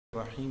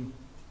الرحيم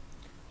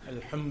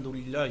الحمد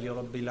لله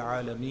رب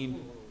العالمين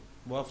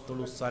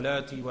وأفضل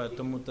الصلاة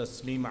وأتم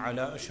التسليم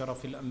على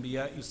أشرف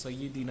الأنبياء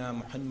سيدنا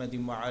محمد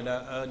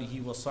وعلى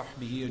آله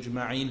وصحبه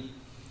أجمعين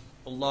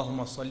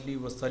اللهم صل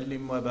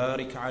وسلم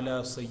وبارك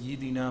على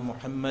سيدنا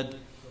محمد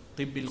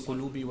طب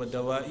القلوب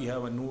ودوائها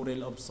ونور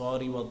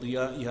الأبصار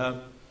وضيائها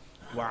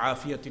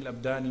وعافية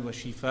الأبدان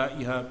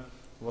وشفائها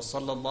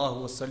وصلى الله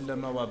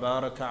وسلم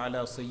وبارك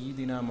على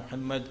سيدنا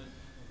محمد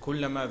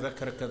كلما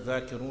ذكرك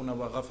الذاكرون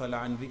وغفل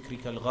عن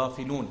ذكرك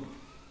الغافلون.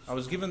 I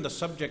was given the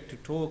subject to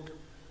talk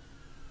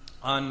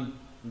on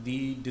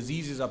the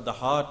diseases of the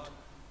heart,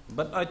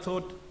 but I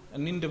thought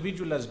an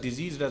individual as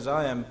diseased as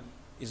I am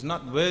is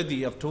not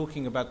worthy of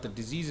talking about the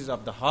diseases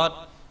of the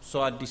heart,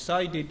 so I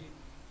decided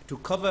to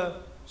cover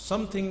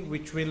something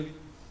which will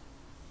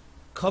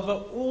cover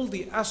all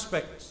the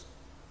aspects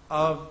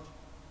of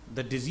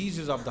the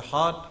diseases of the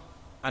heart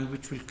and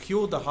which will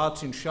cure the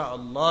hearts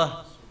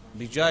insha'Allah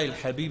bijay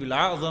al-Habib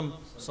al-A'zam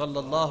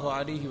sallallahu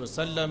alayhi wa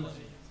sallam.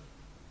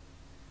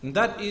 And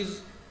that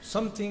is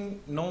something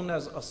known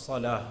as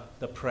Salah,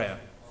 the prayer.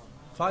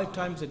 5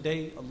 times a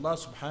day Allah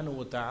subhanahu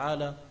wa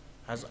ta'ala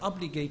has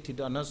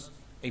obligated on us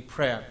a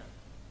prayer.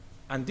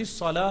 And this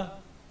Salah,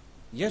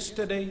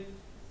 yesterday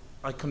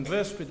I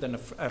conversed with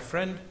a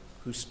friend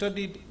who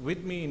studied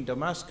with me in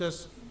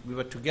Damascus. We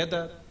were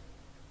together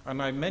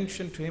and I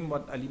mentioned to him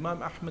what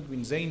Al-Imam Ahmad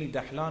bin Zaini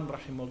Dahlan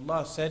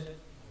rahimahullah said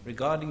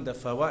regarding the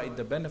fawaid,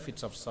 the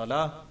benefits of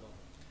Salah.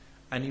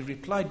 And he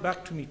replied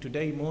back to me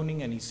today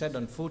morning and he said,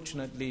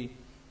 unfortunately,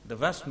 the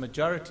vast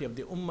majority of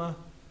the ummah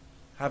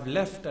have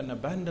left and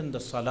abandoned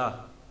the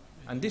Salah.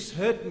 And this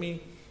hurt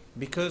me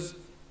because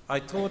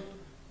I thought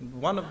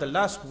one of the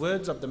last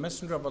words of the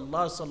Messenger of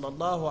Allah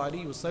sallallahu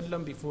alaihi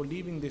wasallam before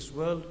leaving this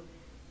world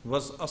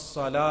was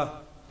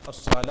as-salah,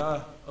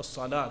 as-salah,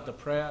 as-salah, the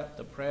prayer,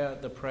 the prayer,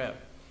 the prayer.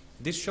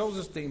 This shows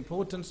us the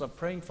importance of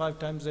praying 5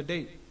 times a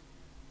day.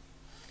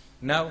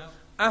 Now,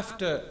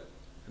 after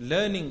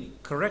learning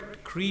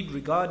correct creed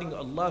regarding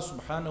Allah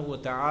subhanahu wa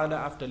ta'ala,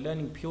 after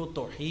learning pure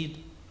tawheed,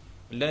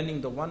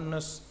 learning the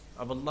oneness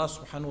of Allah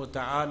subhanahu wa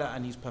ta'ala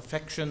and His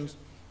perfections,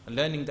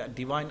 learning the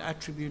divine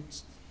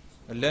attributes,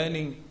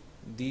 learning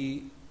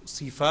the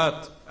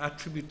sifat,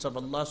 attributes of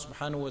Allah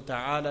subhanahu wa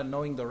ta'ala,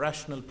 knowing the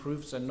rational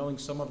proofs and knowing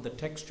some of the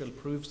textual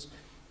proofs,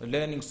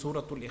 learning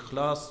Suratul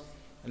Ikhlas,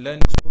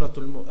 learning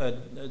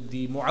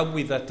the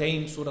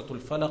Mu'awwidhatayn,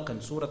 Suratul Falaq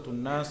and Suratul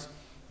Nas.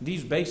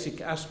 These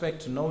basic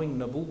aspects, knowing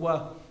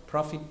Nabuwah,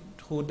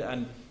 prophethood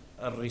and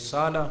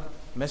Risala,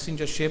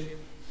 messengership,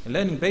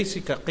 learning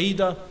basic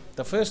Aqeedah.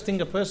 The first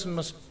thing a person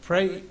must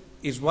pray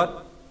is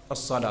what?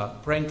 As-Salah,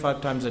 praying 5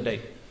 times a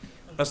day.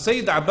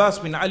 Sayyid Abbas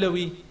bin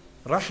Alawi,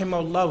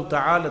 rahimahullah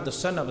ta'ala, the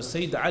son of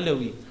Sayyid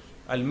Alawi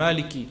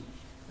al-Maliki.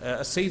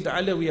 Sayyid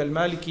Alawi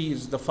al-Maliki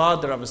is the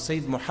father of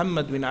Sayyid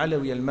Muhammad bin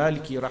Alawi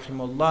al-Maliki,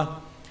 rahimahullah.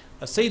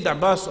 Sayyid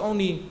Abbas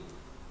only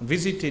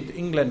visited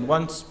England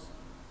once,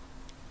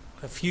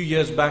 a few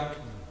years back,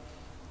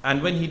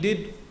 and when he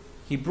did,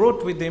 he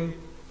brought with him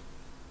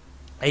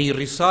a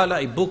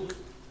risala, a book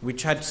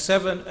which had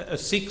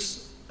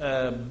 6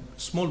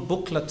 small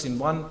booklets in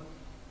one,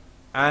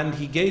 and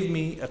he gave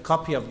me a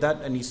copy of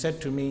that and he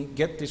said to me,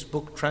 get this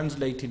book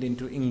translated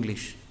into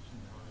English.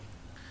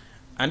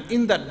 And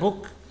in that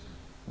book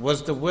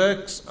was the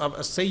works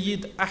of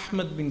Sayyid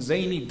Ahmad bin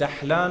Zaini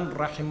Dahlan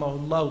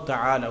rahimahullah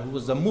ta'ala, who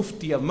was the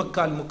mufti of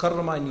Makkah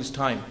al-Mukarramah in his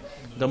time,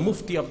 the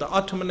mufti of the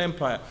Ottoman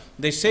Empire.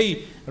 They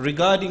say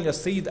regarding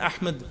Sayyid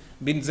Ahmad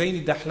bin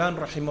Zaini Dahlan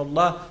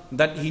rahimahullah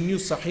that he knew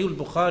Sahih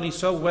al-Bukhari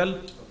so well,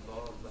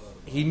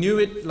 he knew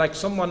it like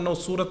someone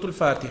knows Suratul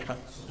Fatiha.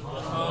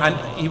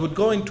 And he would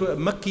go into a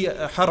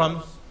Makki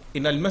Haram,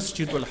 in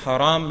Al-Masjid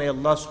al-Haram, may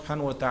Allah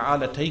subhanahu wa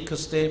ta'ala take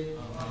us there,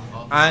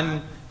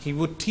 and he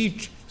would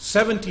teach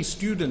 70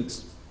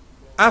 students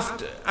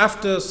after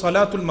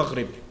Salatul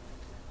Maghrib.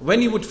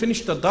 When he would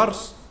finish the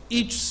dars,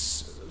 each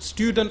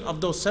student of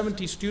those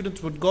 70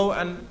 students would go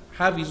and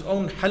have his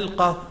own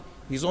halqa,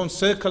 his own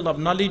circle of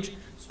knowledge,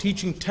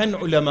 teaching 10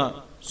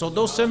 ulama. So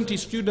those 70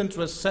 students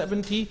were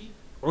 70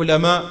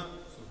 ulama.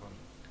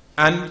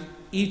 And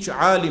each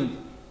alim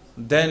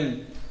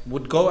then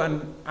would go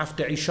and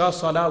after Isha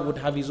Salah would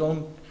have his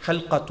own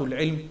halqatul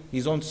ilm,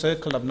 his own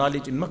circle of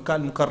knowledge in Makkah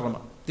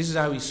al-Mukarramah. This is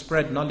how he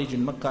spread knowledge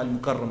in Makkah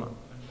al-Mukarramah.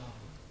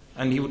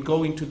 And he would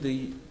go into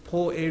the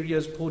poor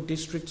areas, poor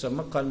districts of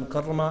Makkah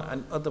al-Mukarramah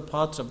and other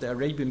parts of the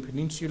Arabian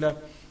Peninsula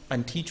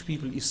and teach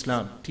people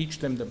Islam, teach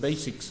them the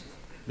basics.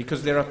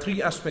 Because there are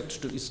 3 aspects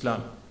to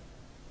Islam: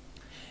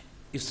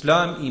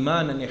 Islam,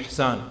 Iman and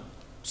Ihsan.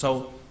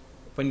 So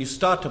when you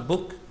start a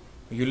book,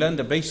 you learn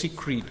the basic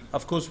creed.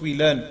 Of course we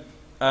learn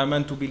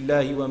آمنت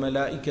بالله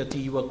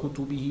وملائكته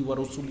وكتبه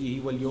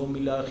ورسله واليوم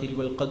الآخر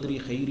والقدر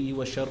خيره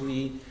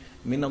وشره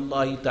من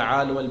الله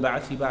تعالى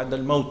والبعث بعد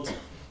الموت.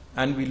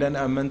 And we learn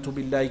آمنت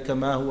بالله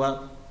كما هو.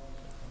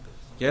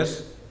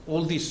 Yes,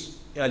 all this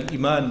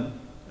Al-Iman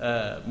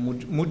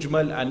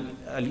Mujmal and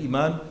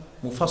Al-Iman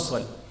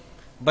Mufassal.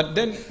 But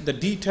then the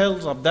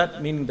details of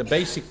that, meaning the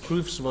basic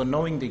proofs for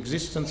knowing the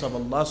existence of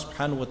Allah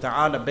subhanahu wa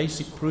ta'ala,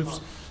 basic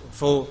proofs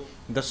for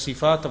the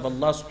sifat of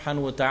Allah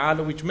subhanahu wa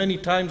ta'ala, which many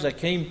times I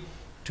came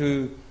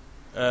to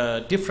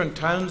different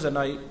towns and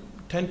I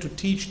tend to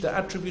teach the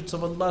attributes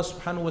of Allah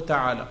subhanahu wa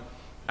ta'ala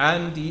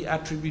and the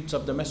attributes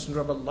of the Messenger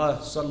of Allah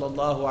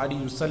sallallahu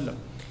alaihi wasallam.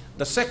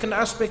 The second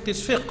aspect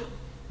is fiqh,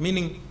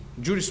 meaning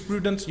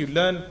jurisprudence. You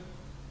learn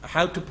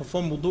how to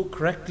perform wudu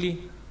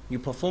correctly. You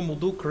perform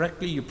wudu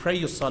correctly. You pray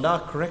your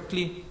salah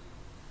correctly.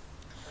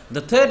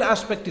 The third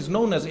aspect is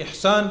known as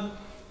ihsan,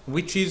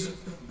 which is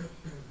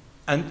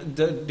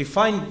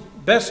defined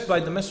best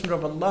by the Messenger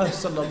of Allah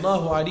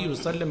sallallahu alaihi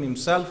wasallam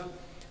himself.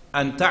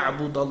 أن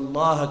تعبد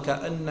الله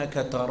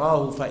كأنك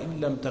تراه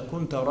فإن لم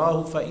تكن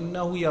تراه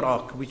فإنه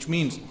يراك, which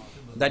means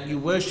that you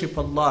worship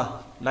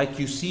Allah like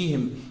you see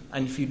Him,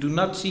 and if you do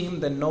not see Him,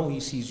 then know He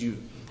sees you.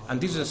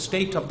 And this is a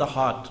state of the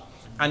heart.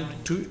 And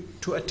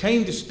to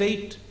attain this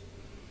state,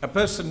 a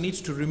person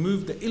needs to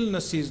remove the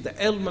illnesses, the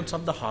ailments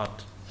of the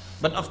heart.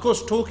 But of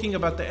course, talking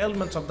about the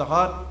ailments of the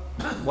heart,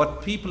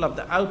 what people of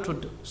the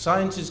outward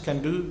sciences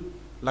can do,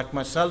 like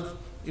myself,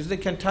 is they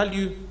can tell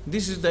you,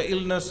 this is the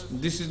illness,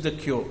 this is the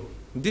cure.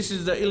 This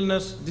is the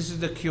illness, this is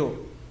the cure.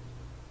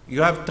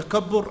 You have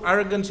takabbur,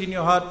 arrogance in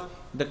your heart,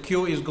 the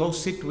cure is go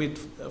sit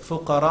with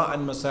fuqara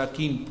and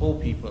masakeen,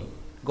 poor people.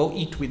 Go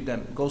eat with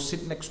them, go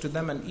sit next to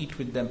them and eat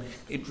with them.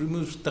 It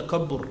removes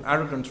takabbur,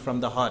 arrogance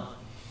from the heart.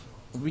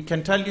 We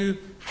can tell you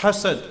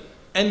hasad,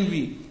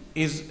 envy,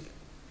 is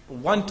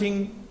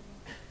wanting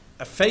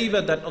a favor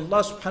that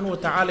Allah subhanahu wa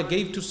ta'ala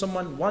gave to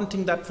someone,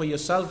 wanting that for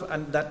yourself,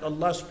 and that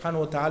Allah subhanahu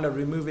wa ta'ala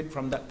remove it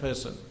from that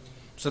person.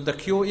 So the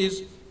cure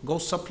is, go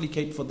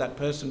supplicate for that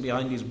person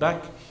behind his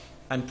back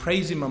and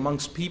praise him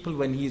amongst people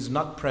when he is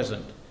not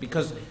present.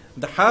 Because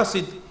the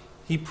hasid,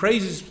 he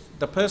praises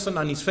the person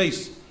on his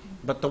face,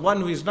 but the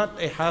one who is not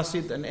a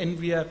hasid, an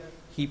envier,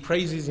 he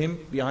praises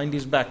him behind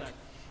his back.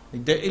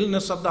 The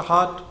illness of the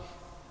heart,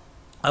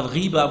 of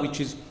ghiba, which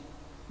is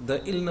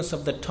the illness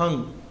of the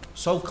tongue,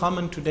 so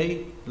common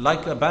today,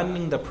 like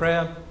abandoning the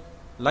prayer,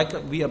 like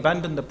we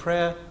abandon the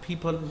prayer,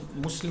 people,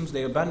 Muslims,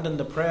 they abandon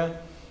the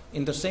prayer.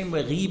 In the same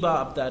way, ghiba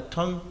of the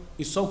tongue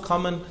is so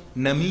common,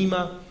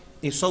 namima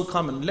is so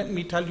common. Let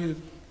me tell you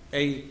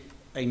a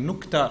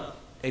nukta,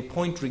 a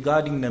point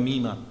regarding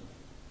namima.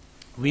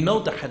 We know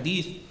the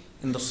hadith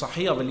in the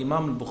Sahih of Imam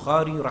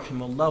al-Bukhari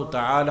rahimahullah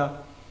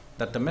ta'ala,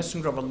 that the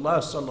Messenger of Allah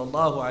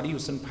sallallahu alaihi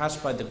wasallam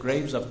passed by the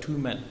graves of two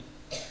men,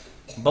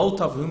 both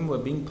of whom were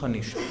being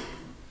punished.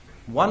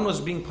 One was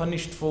being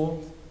punished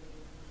for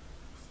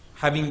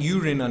having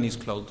urine on his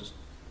clothes.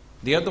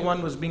 The other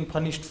one was being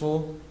punished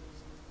for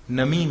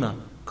namima,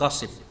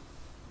 gossip.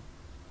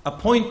 A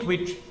point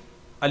which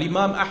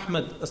Al-Imam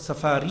Ahmad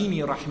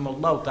al-Safarini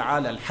rahimahullah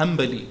ta'ala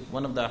al-Hanbali,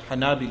 one of the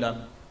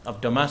Hanabila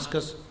of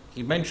Damascus,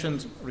 he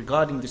mentions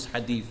regarding this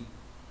hadith.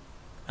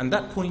 And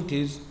that point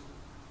is,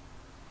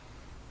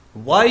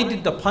 why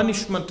did the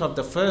punishment of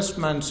the first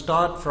man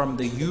start from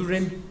the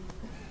urine,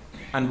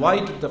 and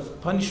why did the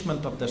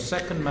punishment of the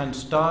second man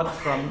start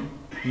from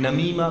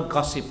namima,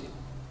 gossip?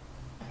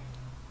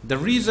 The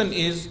reason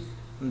is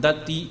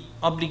that the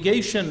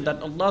obligation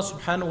that Allah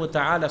subhanahu wa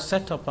ta'ala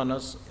set upon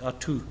us are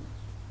two: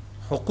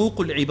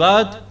 huququl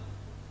ibad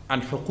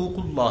and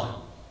huququllah,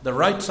 the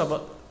rights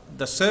of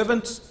the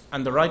servants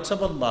and the rights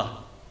of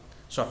Allah.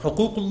 So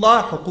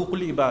huququllah,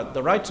 huququl ibad,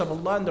 the rights of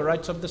Allah and the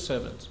rights of the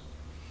servants.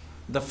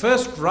 The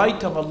first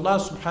right of Allah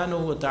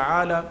subhanahu wa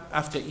ta'ala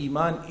after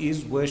iman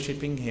is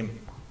worshipping Him,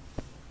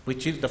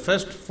 which is the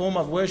first form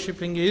of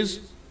worshipping is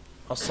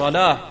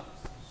as-salah.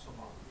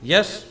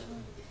 Yes.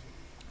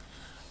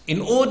 In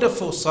order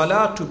for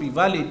salah to be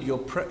valid,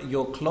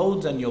 your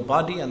clothes and your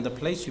body and the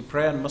place you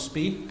pray on must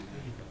be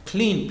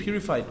clean,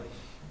 purified.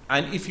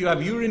 And if you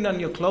have urine on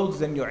your clothes,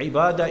 then your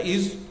ibadah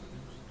is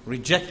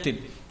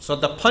rejected. So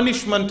the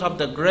punishment of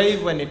the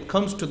grave when it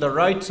comes to the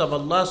rights of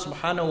Allah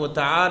subhanahu wa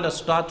ta'ala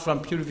starts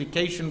from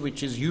purification,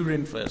 which is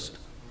urine first.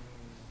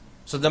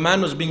 So the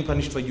man was being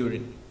punished for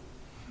urine.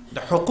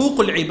 The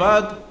huququl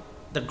ibad,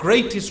 the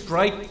greatest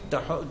right the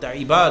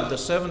ibad, the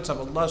servants of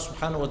Allah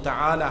subhanahu wa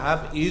ta'ala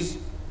have is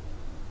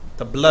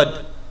the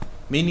blood.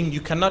 Meaning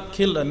you cannot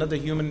kill another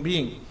human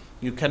being.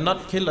 You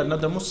cannot kill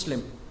another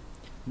Muslim.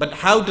 But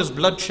how does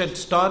bloodshed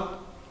start?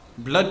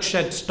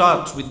 Bloodshed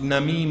starts with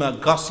namima,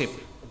 gossip.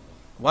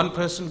 One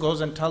person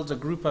goes and tells a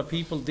group of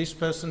people, this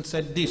person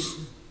said this.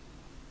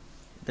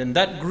 Then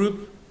that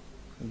group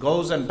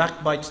goes and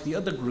backbites the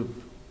other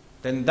group.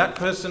 Then that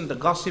person, the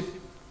gossip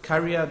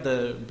carrier,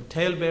 the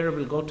talebearer,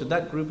 will go to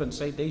that group and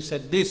say, they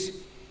said this.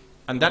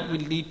 And that will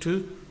lead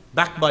to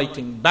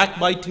backbiting.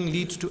 Backbiting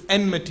leads to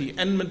enmity.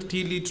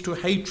 Enmity leads to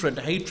hatred.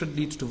 Hatred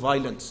leads to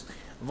violence.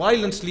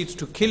 Violence leads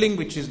to killing,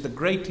 which is the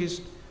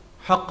greatest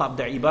haqq of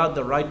the ibad,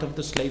 the right of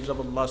the slaves of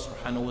Allah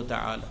subhanahu wa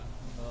ta'ala.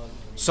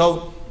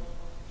 So,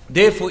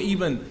 therefore,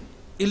 even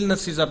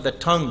illnesses of the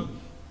tongue,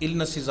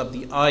 illnesses of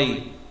the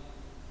eye,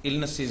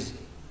 illnesses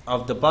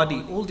of the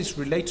body, all this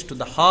relates to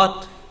the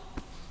heart.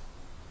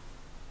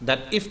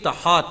 That if the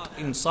heart,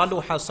 in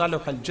saluha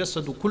saluha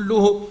al-jasadu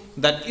kulluhu,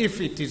 that if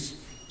it is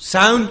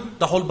sound,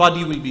 the whole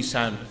body will be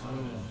sound.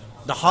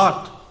 The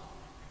heart.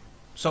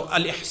 So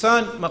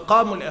al-ihsan,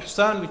 maqam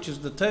al-ihsan, which is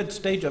the third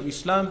stage of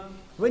Islam.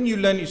 When you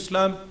learn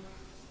Islam,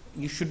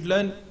 you should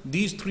learn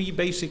these three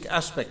basic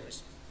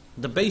aspects.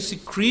 The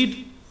basic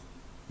creed,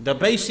 the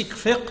basic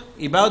fiqh,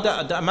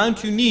 ibadah, the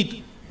amount you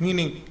need,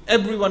 meaning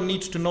everyone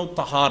needs to know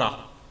tahara.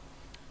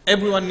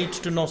 Everyone needs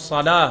to know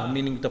salah,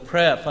 meaning the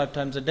prayer 5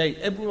 times a day.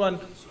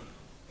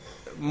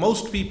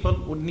 Most people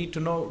would need to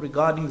know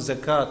regarding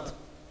zakat,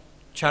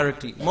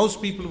 charity.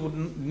 Most people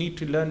would need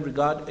to learn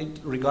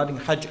regarding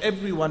hajj.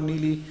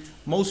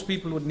 Most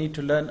people would need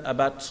to learn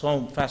about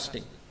sawm,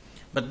 fasting.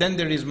 But then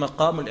there is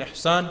maqam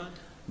al-ihsan.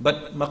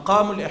 But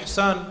maqam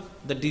al-ihsan,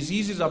 the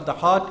diseases of the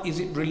heart, is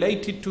it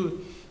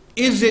maqam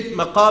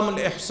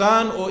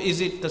al-ihsan, or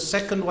is it the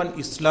second one,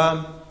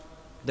 Islam,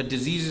 the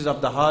diseases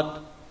of the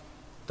heart?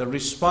 The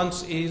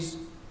response is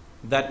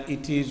that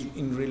it is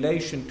in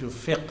relation to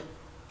fiqh,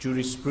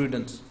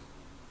 jurisprudence.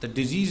 The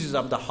diseases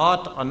of the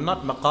heart are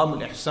not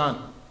maqam al-ihsan.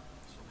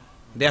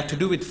 They have to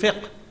do with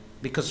fiqh,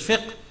 because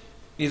fiqh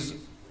is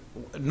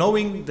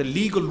knowing the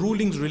legal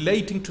rulings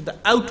relating to the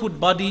outward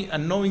body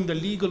and knowing the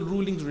legal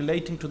rulings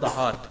relating to the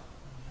heart.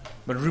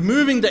 But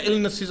removing the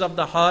illnesses of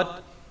the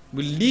heart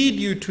will lead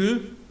you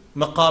to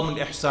maqam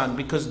al-ihsan,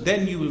 because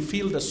then you will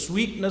feel the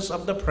sweetness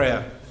of the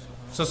prayer.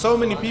 So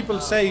many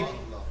people say,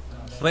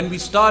 when we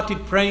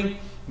started praying,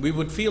 we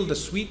would feel the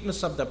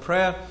sweetness of the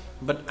prayer,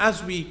 but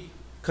as we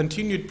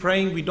continued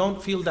praying, we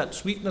don't feel that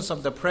sweetness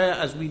of the prayer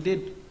as we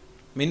did.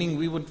 Meaning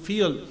we would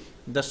feel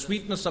the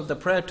sweetness of the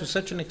prayer to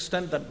such an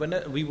extent that when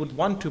we would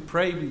want to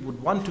pray, we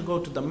would want to go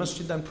to the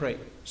masjid and pray.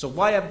 So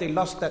why have they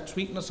lost that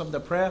sweetness of the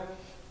prayer?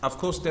 Of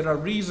course, there are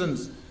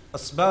reasons,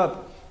 asbab,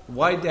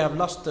 why they have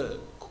lost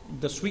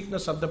the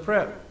sweetness of the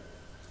prayer.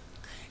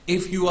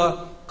 If you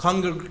are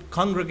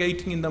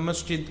congregating in the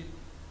masjid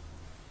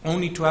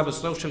only to have a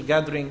social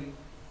gathering,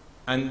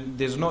 and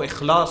there's no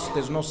ikhlas,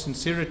 there's no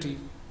sincerity,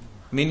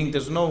 meaning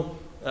there's no,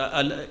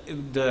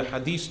 the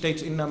hadith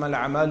states, إِنَّمَا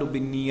الْأَعْمَالُ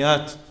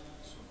بِالنِّيَّاتِ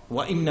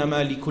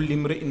وَإِنَّمَا لِكُلِّ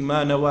امْرِئٍ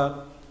مَا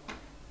نَوَى,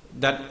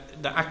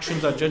 that the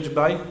actions are judged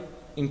by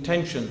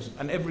intentions,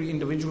 and every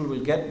individual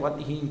will get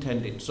what he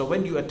intended. So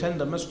when you attend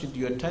the masjid,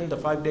 you attend the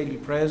 5 daily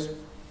prayers,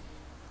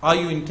 are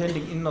you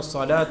intending إِنَّ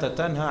الصَّلَاةَ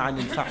تَنْهَى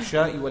عَنِ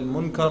الْفَحْشَاءِ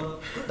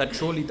وَالْمُنْكَرِ, that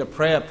surely the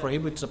prayer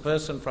prohibits a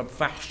person from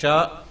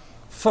fahsha,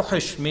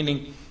 fuhish,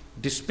 meaning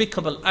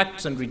despicable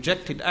acts and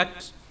rejected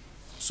acts.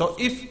 So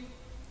if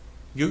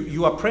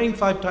you are praying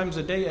 5 times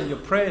a day and your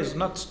prayer is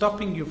not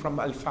stopping you from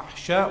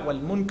al-fahsha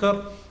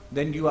wal-munkar,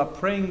 then you are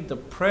praying the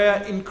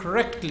prayer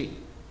incorrectly.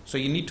 So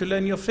you need to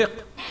learn your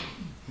fiqh.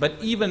 But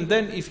even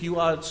then, if you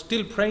are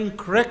still praying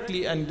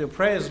correctly and the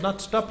prayer is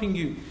not stopping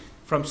you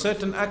from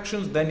certain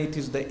actions, then it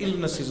is the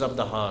illnesses of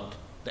the heart,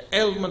 the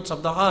ailments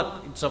of the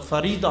heart. It's a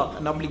farida,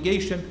 an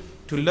obligation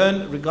to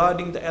learn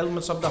regarding the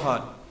ailments of the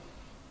heart.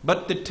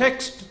 But the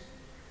text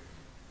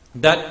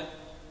that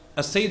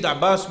Sayyid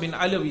Abbas bin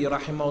Alawi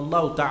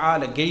rahimahullah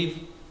ta'ala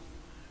gave,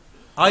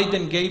 I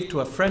then gave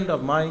to a friend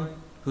of mine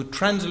who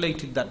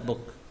translated that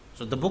book.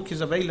 So the book is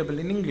available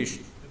in English.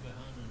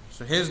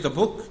 So here's the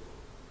book,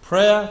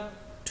 Prayer,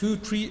 2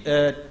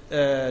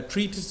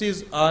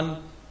 treatises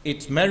on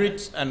its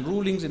merits and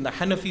rulings in the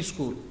Hanafi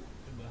school.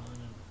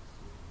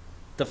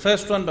 The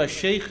first one by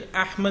Shaykh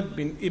Ahmad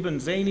bin Ibn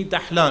Zaini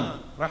Dahlan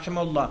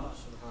rahimahullah.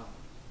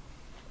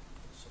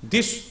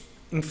 This,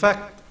 in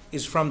fact,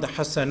 is from the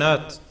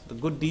Hasanat, the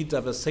good deeds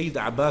of Sayyid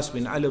Abbas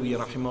bin Alawi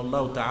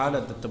rahimahullah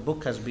ta'ala, that the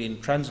book has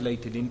been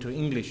translated into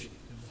English.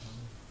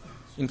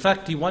 In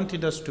fact, he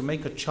wanted us to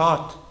make a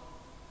chart.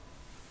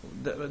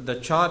 The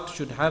chart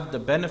should have the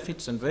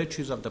benefits and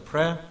virtues of the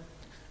prayer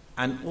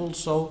and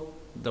also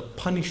the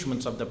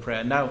punishments of the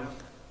prayer. Now,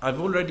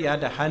 I've already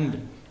had a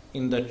hand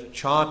in the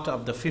chart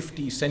of the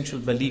 50 essential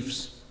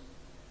beliefs.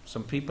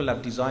 Some people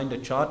have designed a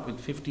chart with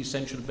 50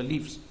 essential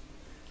beliefs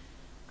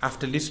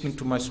after listening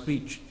to my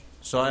speech.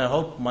 So I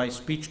hope my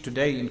speech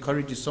today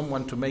encourages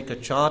someone to make a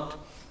chart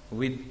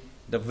with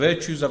the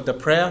virtues of the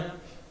prayer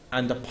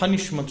and the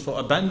punishments for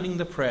abandoning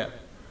the prayer.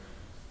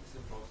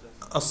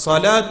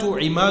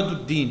 As-salatu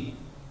imaduddin.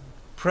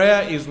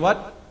 Prayer is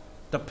what?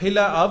 The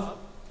pillar of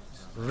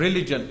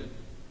religion.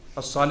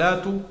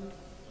 As-salatu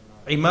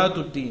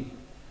imaduddin.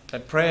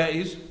 That prayer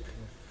is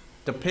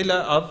the pillar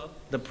of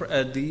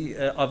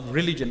of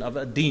religion, of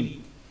a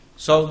deen.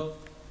 So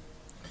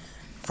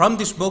from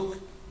this book,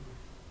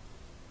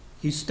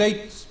 he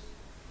states,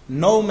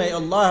 know, may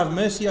Allah have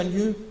mercy on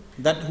you,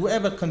 that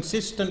whoever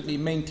consistently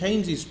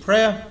maintains his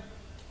prayer,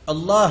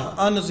 Allah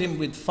honors him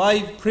with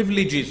 5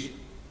 privileges.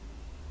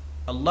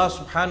 Allah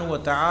subhanahu wa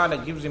ta'ala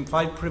gives him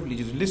 5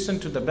 privileges. Listen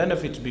to the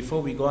benefits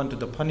before we go on to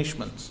the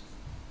punishments.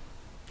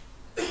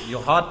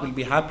 Your heart will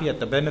be happy at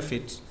the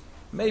benefits.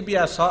 Maybe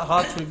our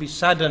hearts will be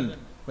saddened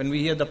when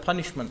we hear the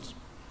punishments.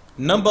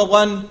 Number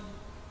 1,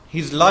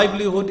 his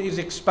livelihood is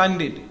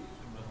expanded.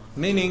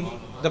 Meaning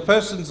the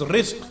person's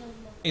rizq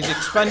is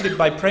expanded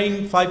by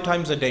praying 5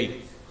 times a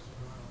day.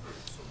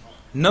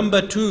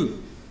 Number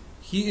 2,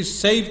 he is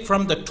saved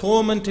from the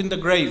torment in the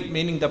grave,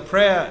 meaning the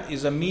prayer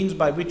is a means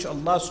by which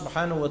Allah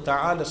subhanahu wa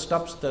ta'ala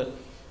stops the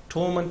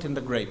torment in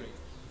the grave.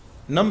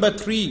 Number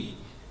 3,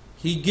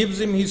 He gives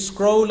him his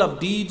scroll of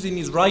deeds in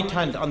his right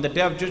hand. On the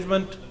day of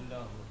judgment,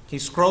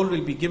 his scroll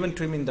will be given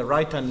to him in the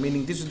right hand,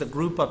 meaning this is the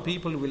group of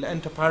people who will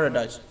enter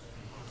paradise.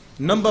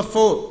 Number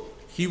 4,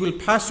 he will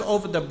pass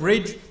over the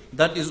bridge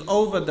that is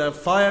over the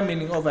fire,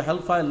 meaning over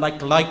hellfire,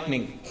 like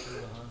lightning,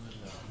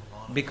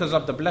 because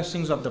of the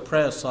blessings of the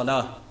prayer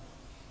Salah.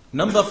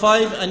 Number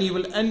 5, and he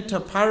will enter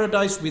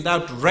paradise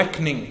without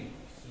reckoning.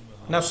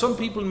 Now some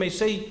people may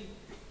say,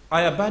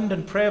 I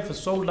abandoned prayer for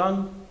so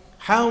long,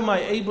 how am I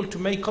able to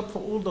make up for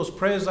all those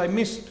prayers I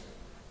missed?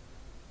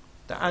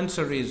 The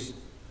answer is,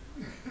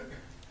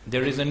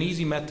 there is an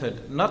easy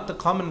method, not the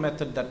common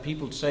method that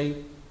people say,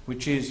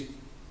 which is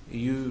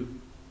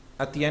you,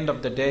 at the end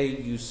of the day,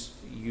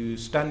 you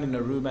stand in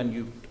a room and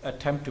you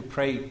attempt to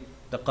pray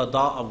the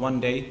qada of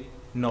one day.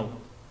 No.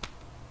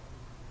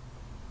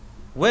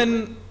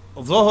 When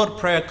Dhuhr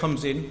prayer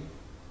comes in,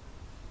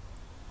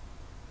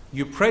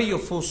 you pray your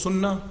 4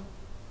 sunnah,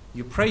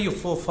 you pray your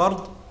 4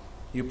 fard,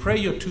 you pray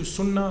your 2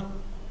 sunnah,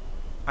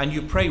 and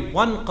you pray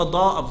 1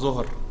 qada of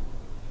Dhuhr,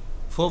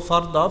 4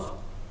 fard of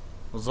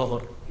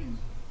Dhuhr.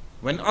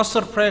 When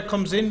Asr prayer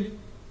comes in,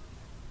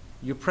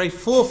 you pray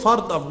 4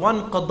 fard of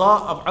 1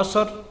 qada of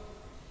Asr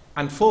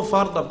and 4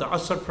 fard of the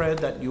Asr prayer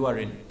that you are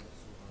in.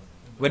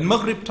 When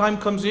Maghrib time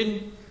comes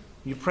in,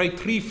 you pray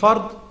 3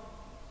 fard,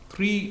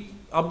 3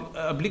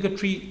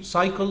 obligatory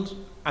cycles,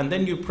 and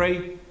then you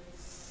pray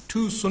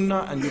 2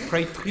 sunnah and you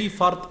pray 3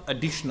 fard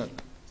additional.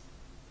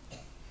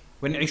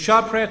 When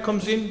Isha prayer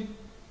comes in,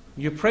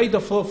 you pray the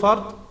 4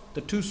 fard,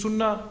 the 2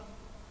 sunnah,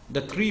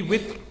 the 3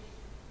 witr,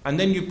 and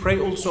then you pray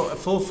also a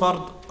 4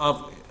 fard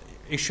of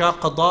Isha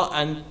qada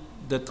and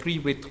the 3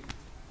 witr,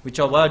 which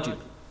are wajib.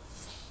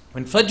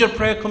 When Fajr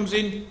prayer comes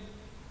in,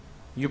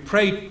 you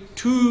pray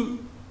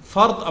 2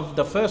 fard of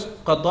the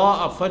first qada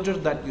of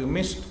Fajr that you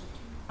missed,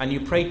 and you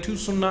pray 2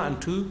 sunnah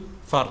and 2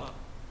 fard.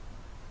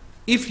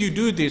 If you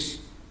do this,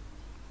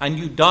 and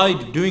you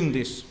died doing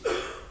this,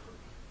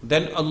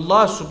 then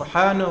Allah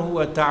subhanahu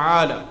wa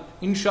ta'ala,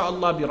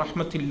 insha'Allah bi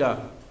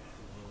rahmatillah,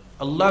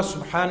 Allah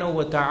subhanahu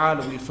wa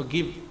ta'ala will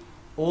forgive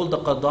all the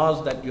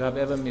qadas that you have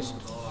ever missed,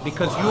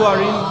 because you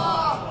are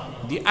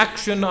in the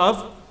action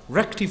of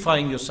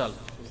rectifying yourself.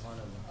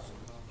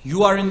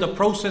 You are in the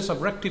process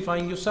of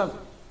rectifying yourself.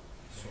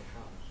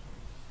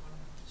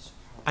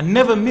 And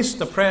never miss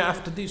the prayer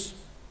after this.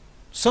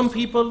 Some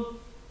people,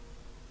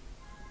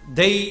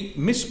 they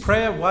miss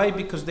prayer. Why?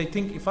 Because they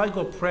think, if I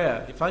go to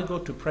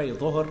pray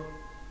Dhuhr,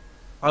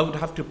 I would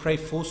have to pray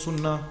 4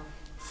 sunnah,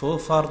 4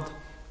 fard,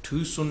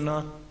 2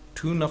 sunnah,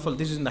 2 nafal.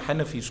 This is in the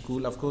Hanafi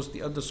school. Of course,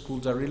 the other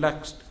schools are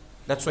relaxed.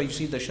 That's why you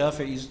see the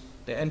Shafi'is,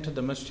 they enter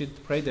the masjid,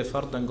 pray their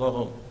fard and go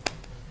home.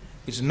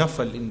 It's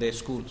nafal in their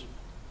schools.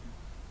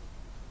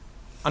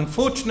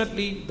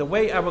 Unfortunately, the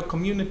way our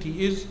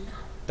community is,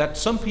 that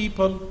some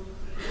people,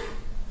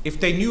 if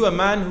they knew a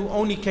man who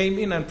only came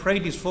in and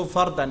prayed his 4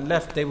 fard and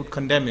left, they would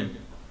condemn him.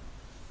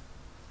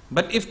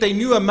 But if they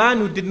knew a man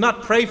who did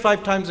not pray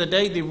 5 times a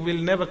day, they will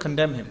never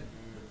condemn him.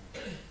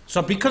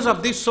 So because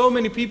of this, so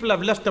many people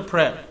have left the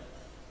prayer.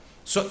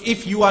 So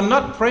if you are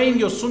not praying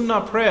your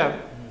sunnah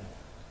prayer,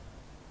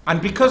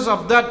 and because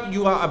of that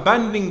you are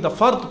abandoning the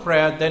fard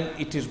prayer, then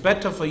it is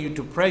better for you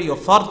to pray your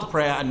fard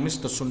prayer and miss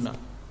the sunnah.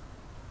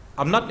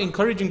 I'm not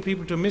encouraging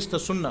people to miss the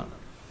sunnah.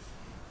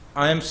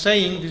 I am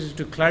saying this is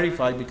to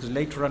clarify, because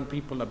later on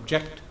people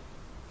object.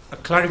 A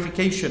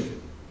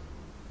clarification.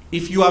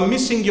 If you are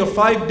missing your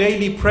 5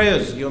 daily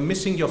prayers, you're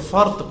missing your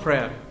fard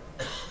prayer.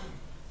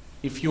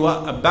 If you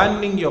are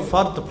abandoning your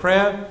fard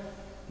prayer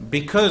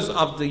because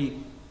of the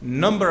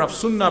number of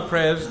sunnah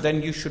prayers,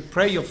 then you should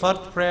pray your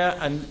fard prayer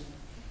and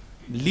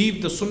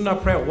leave the sunnah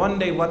prayer. One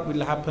day what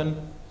will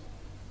happen?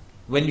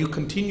 When you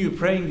continue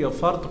praying your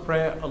fard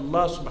prayer,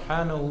 Allah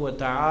subhanahu wa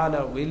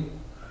ta'ala will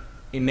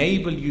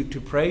enable you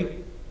to pray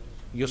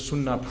your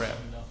sunnah prayer.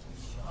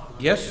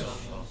 Yes?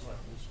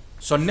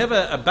 So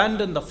never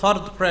abandon the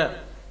fard prayer.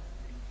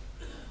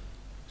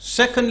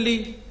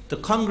 Secondly, the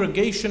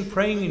congregation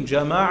praying in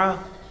Jama'ah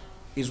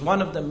is one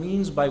of the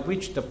means by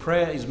which the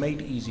prayer is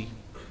made easy.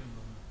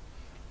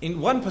 In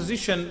one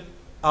position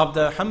of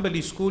the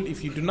Hanbali school,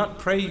 if you do not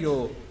pray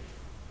your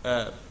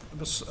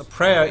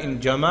prayer in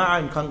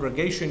Jama'ah, in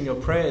congregation, your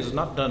prayer is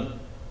not done.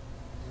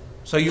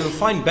 So you'll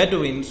find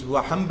Bedouins who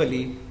are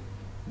Hanbali,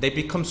 they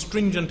become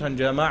stringent on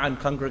Jama'ah and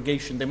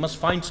congregation. They must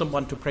find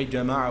someone to pray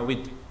Jama'ah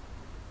with.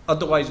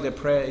 Otherwise their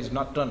prayer is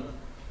not done.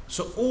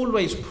 So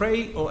always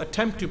pray or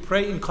attempt to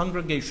pray in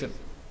congregation.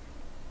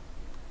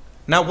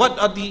 Now what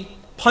are the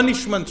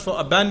punishments for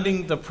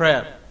abandoning the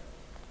prayer?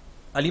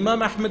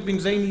 Al-Imam Ahmad bin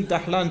Zaini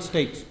Dahlan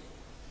states,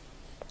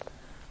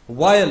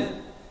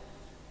 while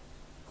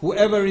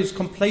whoever is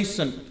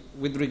complacent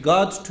with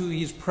regards to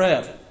his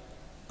prayer,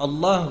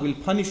 Allah will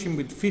punish him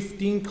with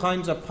 15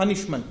 kinds of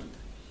punishment.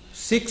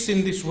 6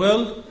 in this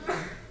world,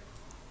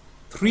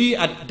 3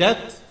 at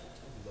death,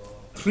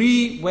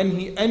 3 when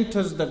he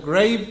enters the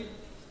grave,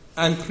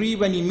 and 3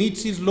 when he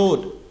meets his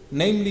Lord,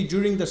 namely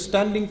during the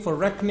standing for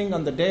reckoning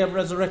on the day of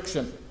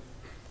resurrection.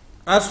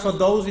 As for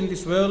those in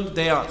this world,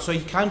 they are. So he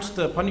counts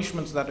the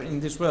punishments that are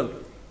in this world.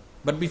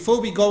 But before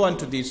we go on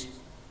to this,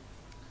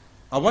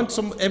 I want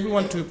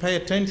everyone to pay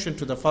attention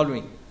to the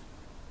following.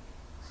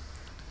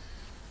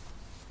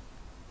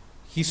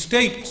 He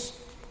states,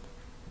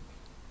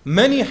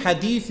 many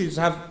hadiths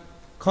have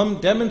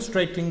come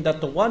demonstrating that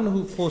the one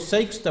who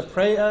forsakes the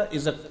prayer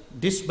is a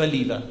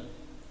disbeliever.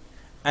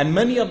 And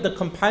many of the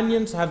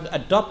companions have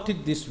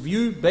adopted this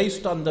view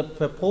based on the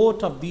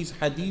purport of these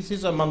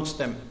hadiths amongst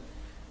them.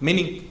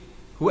 Meaning,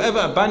 whoever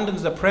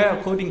abandons the prayer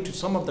according to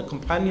some of the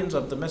companions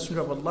of the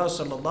Messenger of Allah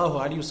sallallahu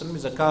alaihi wasallam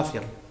is a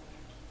kafir.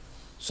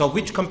 So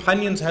which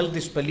companions held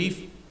this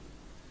belief?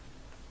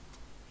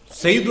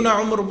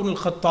 Sayyiduna Umar ibn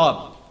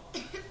al-Khattab,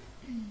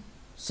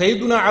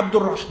 Sayyiduna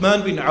Abdul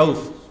Rahman bin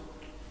Auf,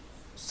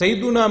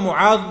 Sayyiduna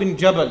Mu'adh bin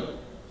Jabal,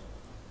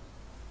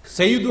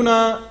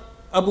 Sayyiduna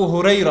Abu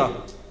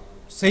Hurairah,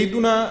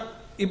 Sayyiduna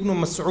Ibn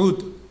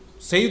Mas'ud,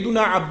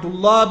 Sayyiduna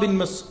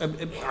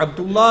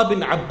Abdullah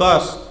bin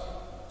Abbas,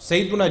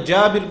 Sayyiduna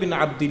Jabir bin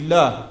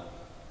Abdullah,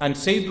 and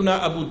Sayyiduna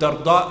Abu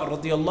Darda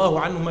radiyallahu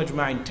anhum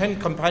ajma'in. 10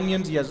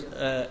 companions, he has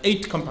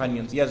 8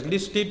 companions he has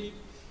listed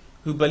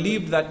who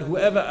believed that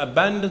whoever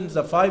abandons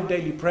the 5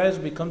 daily prayers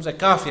becomes a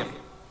kafir.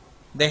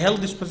 They held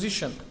this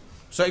position.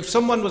 So if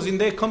someone was in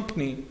their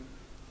company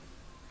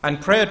and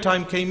prayer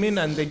time came in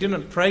and they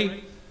didn't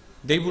pray,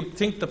 they would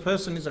think the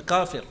person is a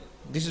kafir.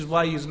 This is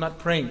why he is not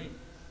praying.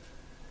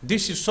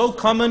 This is so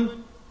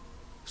common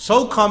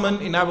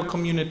in our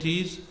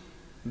communities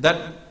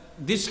that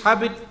this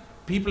habit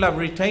people have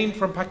retained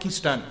from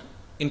Pakistan.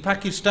 In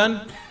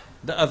Pakistan,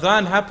 the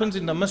adhan happens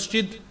in the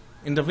masjid,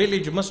 in the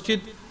village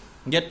masjid,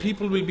 yet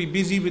people will be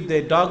busy with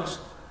their dogs,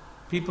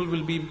 people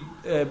will be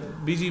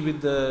busy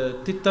with the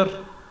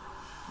tittar,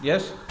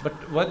 yes, but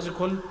what's it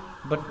called?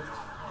 But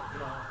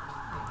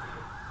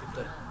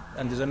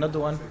and there's another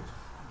one,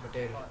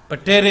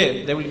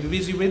 Batere. They will be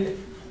busy with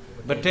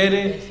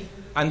Batere,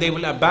 and they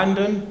will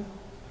abandon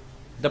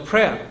the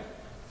prayer.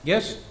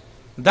 Yes,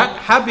 that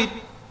habit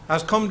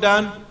has come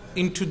down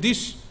into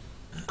this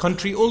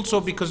country also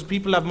because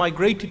people have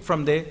migrated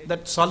from there,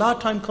 that Salah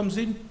time comes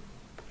in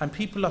and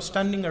people are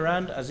standing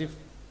around as if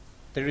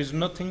there is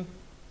nothing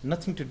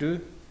to do.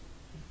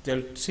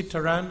 They'll sit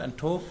around and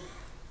talk.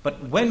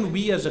 But when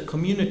we as a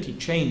community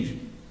change,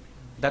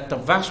 that the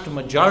vast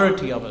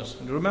majority of us,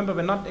 and remember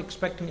we're not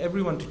expecting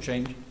everyone to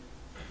change,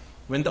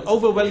 when the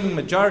overwhelming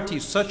majority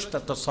is such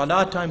that the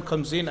Salah time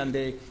comes in and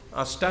they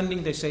are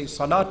standing, they say,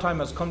 Salah time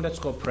has come, let's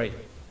go pray.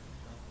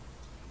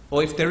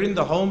 Or if they're in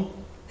the home,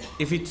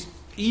 if it's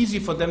easy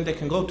for them, they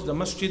can go to the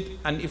masjid,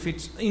 and if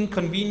it's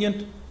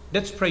inconvenient,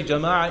 let's pray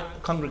Jamia,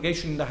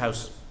 congregation in the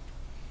house.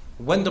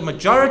 When the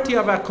majority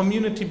of our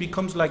community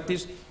becomes like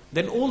this,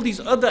 then all these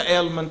other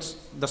ailments,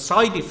 the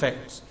side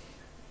effects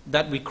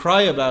that we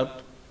cry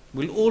about,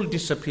 will all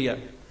disappear.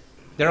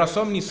 There are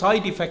so many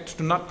side effects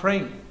to not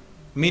praying,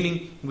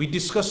 meaning we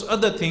discuss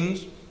other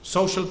things,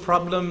 social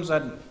problems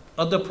and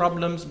other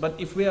problems, but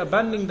if we are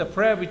abandoning the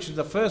prayer, which is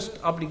the first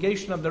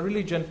obligation of the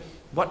religion,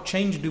 what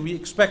change do we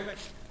expect?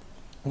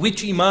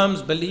 Which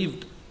Imams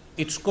believed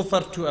it's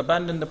kufr to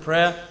abandon the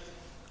prayer?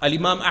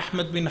 Al-Imam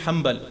Ahmad bin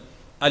Hanbal,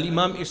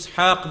 Al-Imam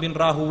Ishaq bin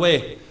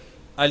Rahawayh,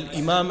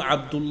 Al-Imam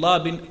Abdullah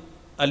bin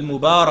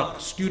Al-Mubarak,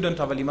 student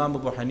of Al-Imam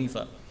Abu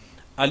Hanifa,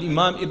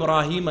 Al-Imam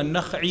Ibrahim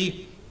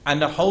al-Nakh'i,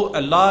 and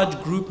a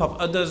large group of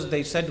others.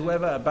 They said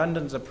whoever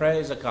abandons the prayer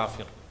is a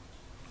kafir.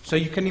 So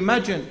you can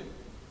imagine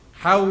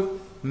how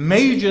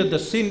major the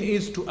sin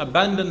is to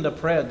abandon the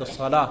prayer, the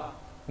salah.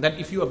 That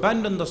if you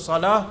abandon the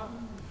salah,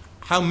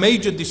 how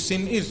major this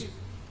sin is.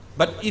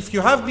 But if you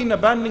have been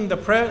abandoning the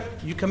prayer,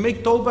 you can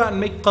make tawbah and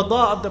make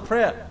qada of the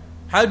prayer.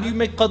 How do you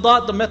make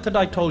qada? The method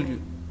I told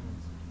you.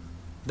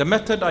 The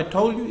method I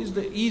told you is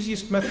the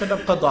easiest method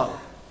of qada.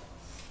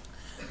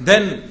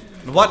 Then,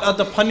 what are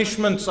the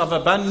punishments of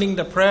abandoning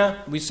the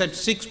prayer? We said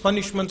 6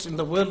 punishments in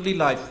the worldly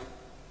life.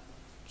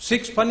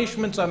 6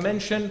 punishments are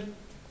mentioned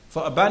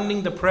for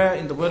abandoning the prayer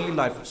in the worldly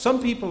life.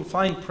 Some people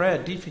find prayer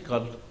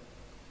difficult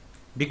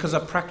because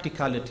of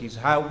practicalities.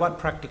 What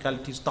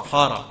practicalities?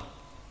 Tahara.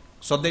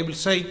 So they will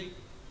say,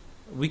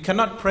 we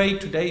cannot pray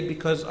today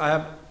because I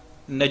have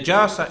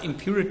najasa,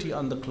 impurity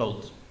on the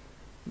clothes.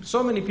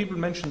 So many people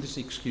mention this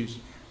excuse.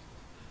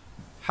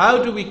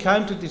 How do we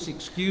counter this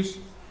excuse?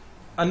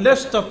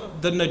 Unless the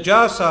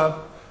najasa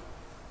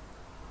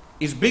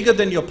is bigger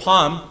than your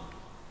palm,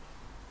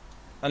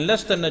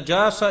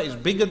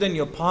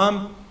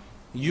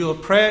 your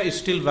prayer is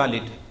still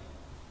valid.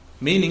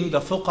 Meaning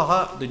the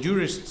fuqaha, the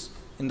jurists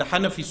in the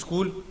Hanafi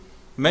school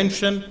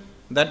mention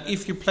that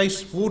if you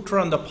place water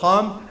on the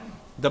palm,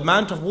 the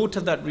amount of water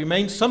that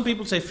remains, some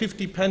people say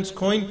 50 pence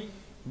coin,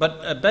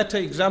 but a better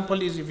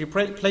example is if you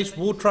place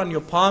water on your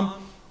palm,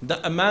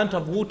 the amount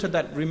of water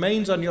that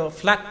remains on your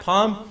flat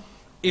palm,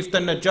 if the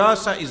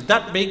najasa is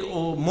that big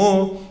or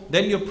more,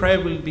 then your prayer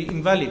will be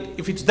invalid.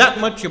 If it's that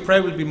much, your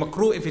prayer will be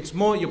makruh. If it's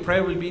more, your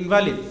prayer will be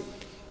invalid.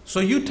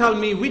 So you tell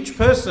me which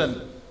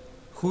person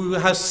who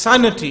has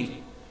sanity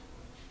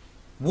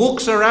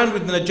walks around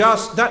with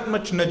that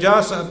much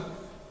najasa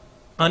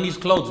on his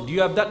clothes. Do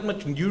you have that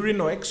much urine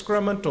or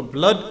excrement or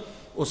blood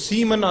or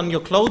semen on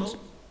your clothes?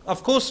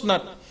 Of course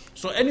not.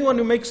 So anyone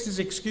who makes this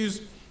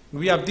excuse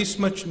we have this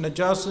much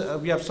najasa,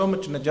 we have so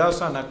much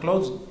najasa on our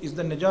clothes. Is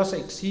the najasa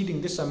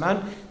exceeding this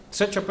amount?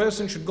 Such a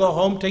person should go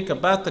home, take a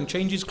bath and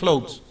change his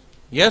clothes.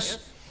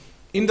 Yes?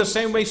 In the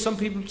same way, some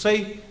people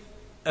say,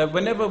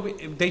 whenever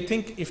they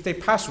think if they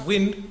pass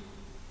wind,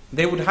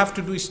 they would have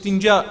to do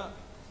istinja.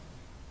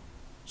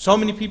 So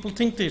many people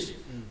think this.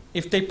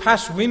 If they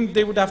pass wind,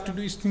 they would have to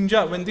do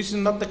istinja, when this is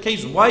not the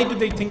case. Why do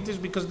they think this?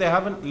 Because they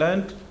haven't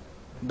learned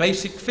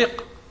basic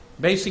fiqh,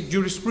 basic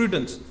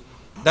jurisprudence.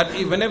 That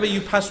whenever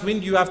you pass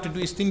wind, you have to do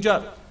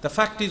istinja. The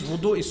fact is,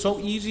 wudu is so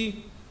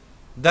easy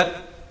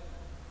that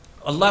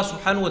Allah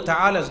subhanahu wa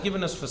ta'ala has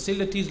given us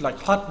facilities like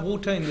hot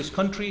water in this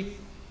country.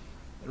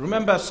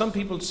 Remember, some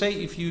people say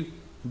if you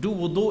do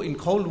wudu in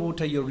cold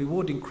water, your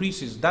reward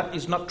increases. That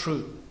is not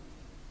true.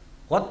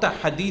 What the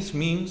hadith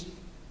means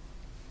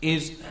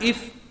is,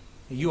 if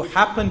you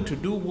happen to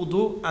do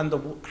wudu and the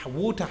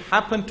water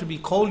happen to be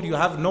cold, you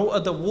have no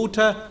other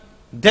water,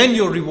 then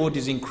your reward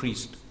is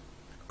increased.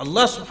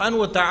 Allah subhanahu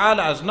wa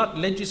ta'ala has not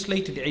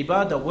legislated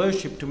ibadah,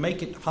 worship, to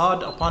make it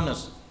hard upon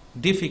us,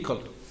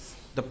 difficult.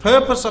 The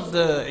purpose of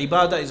the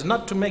ibadah is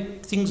not to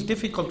make things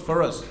difficult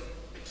for us.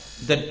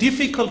 The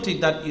difficulty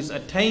that is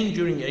attained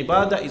during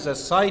ibadah is a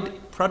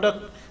side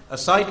product, a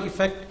side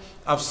effect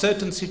of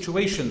certain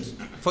situations.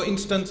 For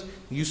instance,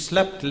 you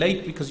slept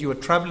late because you were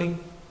traveling,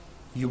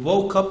 you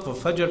woke up for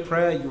Fajr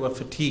prayer, you were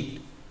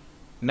fatigued.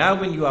 Now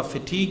when you are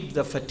fatigued,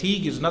 the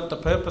fatigue is not the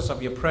purpose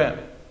of your prayer,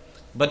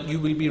 but you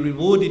will be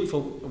rewarded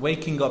for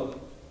waking up.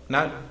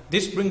 Now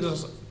this brings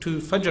us to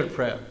Fajr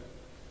prayer.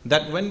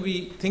 That when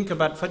we think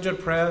about Fajr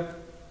prayer,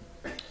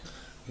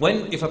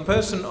 if a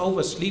person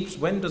oversleeps,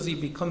 when does he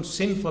become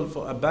sinful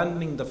for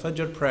abandoning the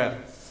Fajr prayer?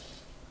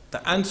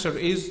 The answer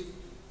is,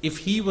 if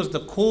he was the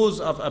cause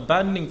of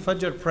abandoning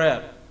Fajr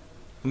prayer,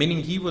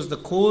 meaning he was the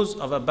cause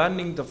of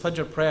abandoning the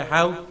Fajr prayer,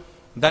 how?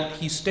 That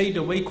he stayed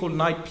awake all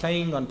night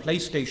playing on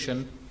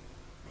PlayStation,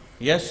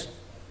 yes,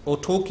 or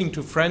talking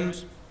to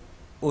friends,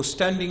 or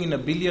standing in a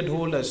billiard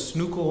hall, a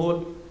snooker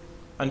hall,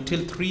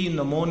 until 3 in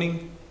the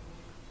morning,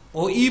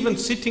 or even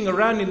sitting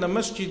around in the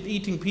masjid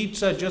eating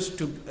pizza just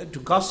to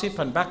gossip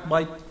and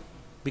backbite.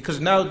 Because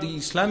now the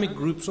Islamic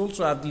groups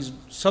also have these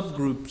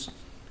subgroups.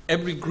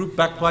 Every group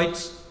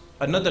backbites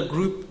another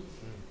group.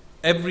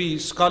 Every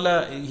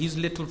scholar, his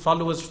little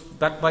followers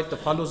backbite the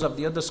followers of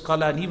the other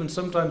scholar, and even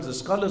sometimes the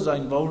scholars are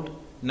involved.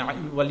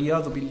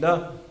 Waliyadu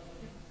billah.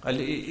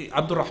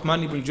 Abdul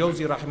Rahman ibn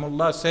Jawzi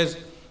rahimahullah says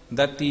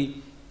that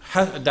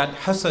that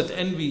hasad,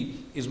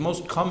 envy, is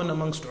most common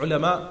amongst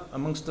ulama,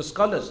 amongst the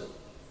scholars.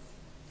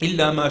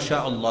 Illa ma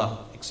sha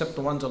Allah, except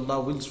the ones Allah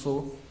wills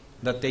for,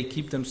 that they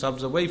keep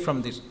themselves away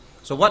from this.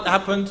 So what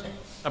happens?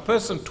 A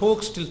person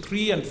talks till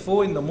 3 and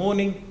 4 in the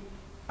morning,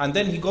 and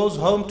then he goes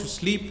home to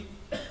sleep.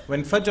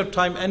 When Fajr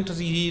time enters,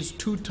 he is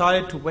too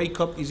tired to wake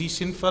up. Is he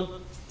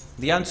sinful?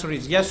 The answer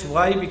is yes.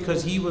 Why?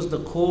 Because he was the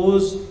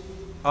cause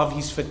of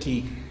his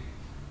fatigue.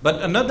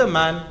 But another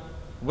man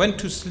went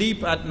to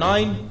sleep at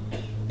 9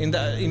 in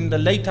the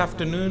late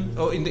afternoon,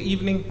 or in the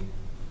evening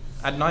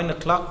at 9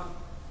 o'clock.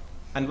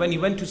 And when he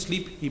went to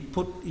sleep, he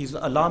put his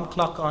alarm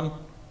clock on,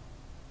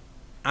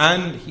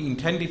 and he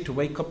intended to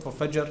wake up for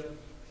Fajr,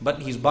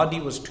 but his body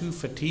was too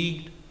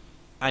fatigued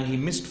and he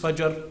missed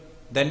Fajr.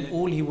 Then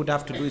all he would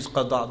have to do is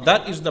qada.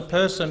 That is the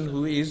person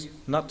who is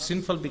not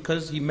sinful,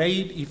 because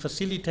he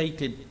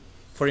facilitated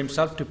for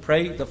himself to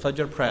pray the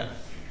Fajr prayer.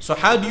 So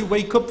how do you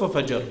wake up for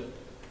Fajr?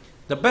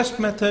 The best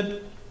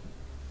method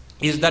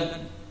is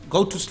that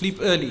go to sleep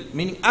early,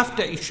 meaning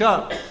after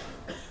Isha.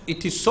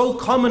 It is so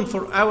common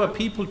for our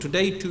people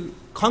today to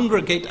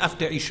congregate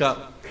after Isha,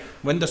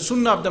 when the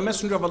sunnah of the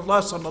Messenger of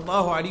Allah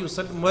sallallahu alaihi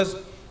wasallam was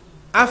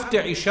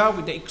after Isha,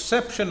 with the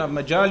exception of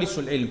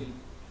majalisul ilm,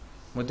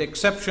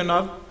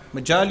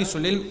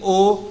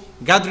 or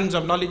gatherings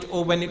of knowledge,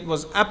 or when it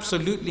was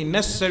absolutely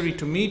necessary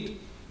to meet,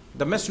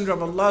 the Messenger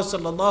of Allah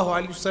sallallahu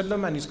alaihi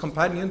wasallam and his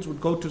companions would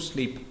go to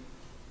sleep.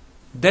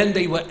 Then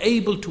they were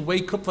able to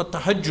wake up for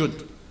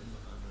tahajjud.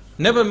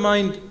 Never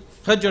mind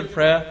Fajr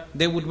prayer,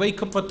 they would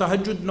wake up for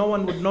tahajjud. No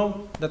one would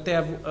know that they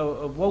have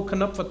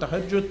woken up for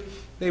tahajjud.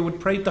 They would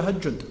pray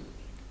tahajjud.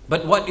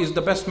 But what is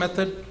the best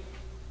method?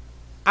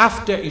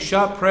 After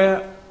Isha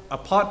prayer,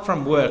 apart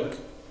from work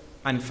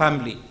and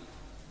family.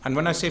 And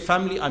when I say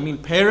family, I mean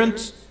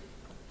parents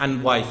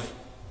and wife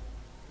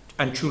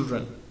and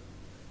children.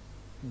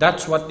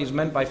 That's what is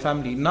meant by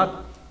family,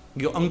 not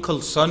your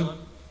uncle's son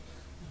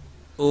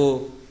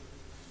or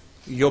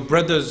your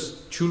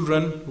brother's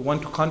children who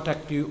want to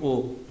contact you,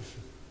 or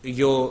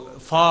your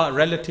far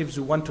relatives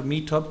who want to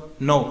meet up.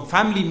 No,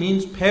 family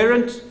means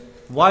parents,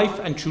 wife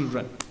and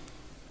children.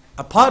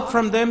 Apart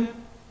from them,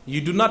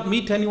 you do not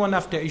meet anyone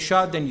after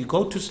Isha. Then you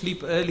go to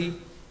sleep early,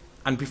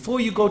 and before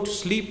you go to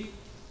sleep,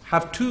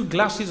 have 2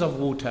 glasses of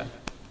water.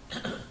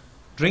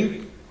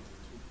 Drink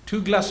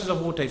 2 glasses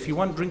of water. If you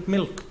want, drink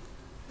milk.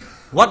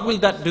 What will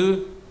that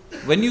do?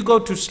 When you go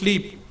to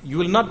sleep, you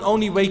will not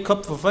only wake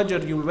up for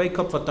Fajr, you will wake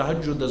up for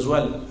tahajjud as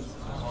well.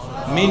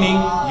 Meaning,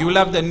 you will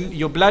have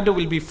your bladder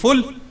will be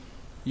full,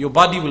 your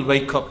body will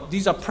wake up.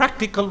 These are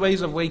practical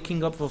ways of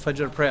waking up for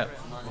Fajr prayer.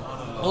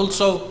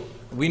 Also,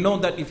 we know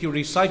that if you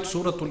recite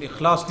Surah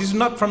Al-Ikhlas, this is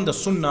not from the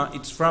Sunnah,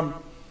 it's from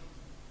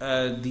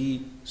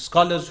the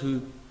scholars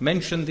who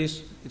mention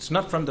this. It's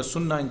not from the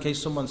Sunnah, in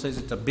case someone says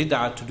it's a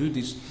bid'ah to do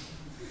this.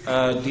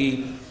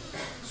 The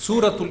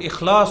Surah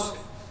Al-Ikhlas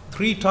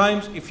 3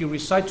 times, if you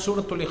recite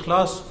Surah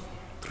Al-Ikhlas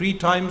 3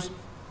 times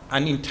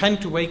and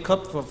intend to wake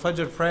up for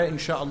Fajr prayer,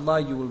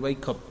 inshaAllah you will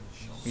wake up.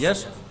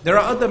 Yes? There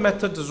are other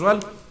methods as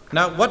well.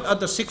 Now, what are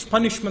the 6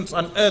 punishments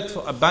on earth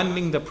for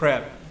abandoning the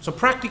prayer? So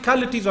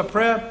practicalities of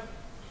prayer: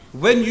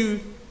 when you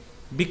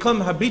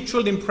become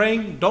habitual in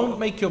praying, don't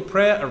make your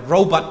prayer a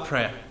robot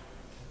prayer.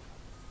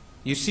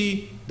 You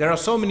see, there are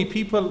so many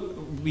people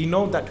we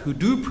know that who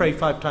do pray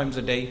 5 times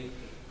a day.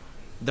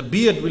 The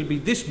beard will be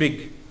this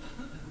big,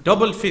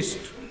 double fist,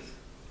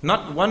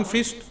 not one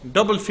fist,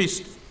 double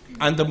fist.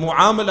 And the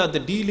mu'amala, the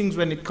dealings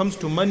when it comes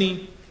to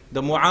money,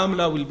 the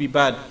mu'amala will be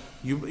bad.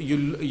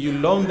 You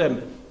loan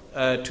them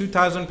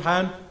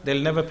 £2,000,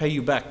 they'll never pay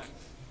you back.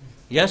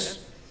 Yes?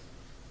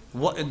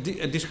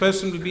 This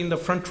person will be in the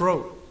front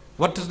row.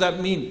 What does that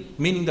mean?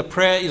 Meaning the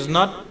prayer is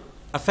not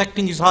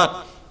affecting his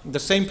heart. The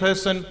same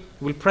person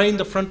will pray in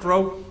the front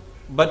row,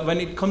 but when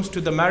it comes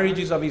to the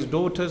marriages of his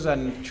daughters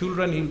and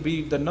children, he'll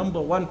be the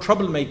number 1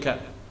 troublemaker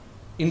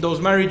in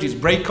those marriages,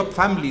 break up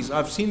families.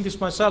 I've seen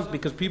this myself,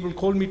 because people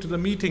call me to the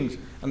meetings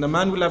and the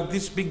man will have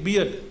this big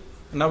beard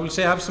and I will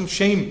say, have some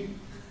shame.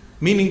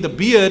 Meaning the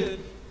beard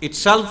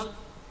itself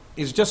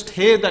is just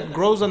hair that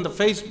grows on the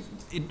face.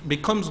 It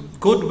becomes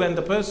good when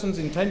the person's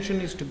intention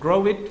is to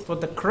grow it for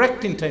the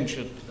correct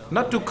intention,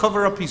 not to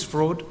cover up his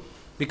fraud.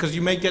 Because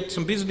you may get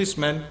some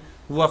businessmen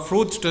who are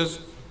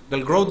fraudsters,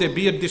 they'll grow their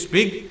beard this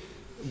big.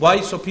 Why?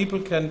 So people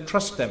can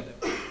trust them.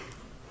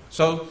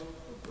 So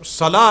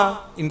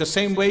Salah, in the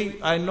same way,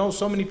 I know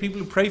so many people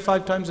who pray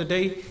 5 times a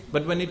day,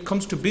 but when it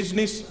comes to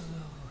business,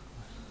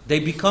 they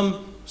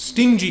become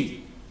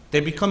stingy,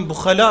 they become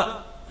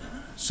bukhala.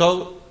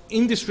 So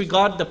in this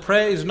regard, the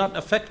prayer is not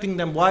affecting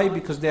them. Why?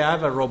 Because they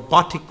have a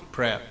robotic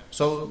prayer.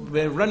 So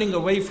we're running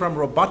away from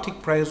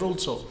robotic prayers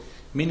also.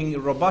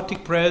 Meaning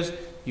robotic prayers,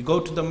 you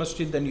go to the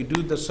masjid, then you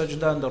do the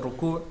sajda and the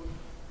ruku',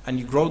 and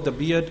you grow the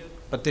beard,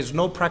 but there's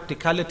no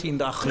practicality in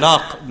the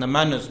akhlaq, in the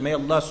manners. May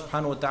Allah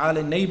subhanahu wa ta'ala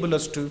enable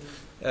us to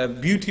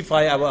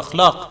beautify our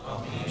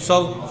akhlaq.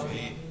 So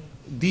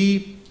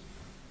the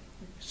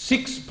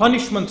 6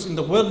 punishments in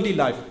the worldly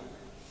life.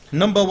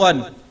 Number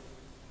 1,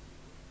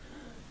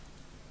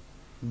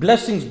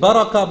 blessings,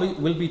 barakah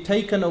will be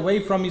taken away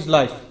from his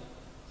life.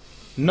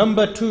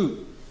 Number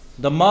 2,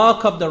 the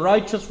mark of the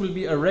righteous will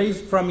be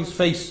erased from his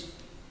face.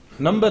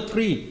 Number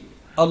 3,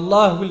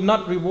 Allah will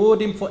not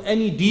reward him for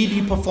any deed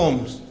he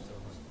performs.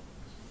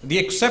 The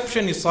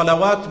exception is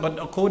salawat, but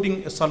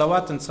according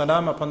salawat and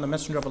salam upon the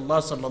Messenger of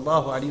Allah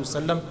sallallahu alaihi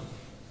wasallam,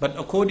 but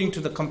according to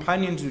the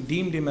companions who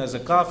deemed him as a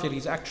kafir,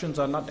 his actions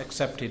are not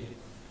accepted.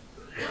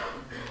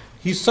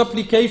 His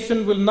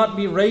supplication will not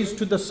be raised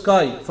to the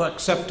sky for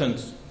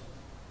acceptance.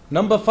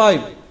 Number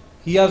 5,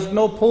 he has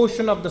no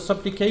portion of the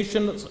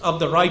supplications of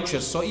the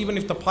righteous. So even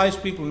if the pious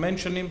people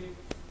mention him,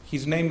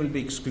 his name will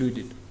be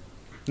excluded.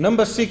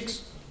 Number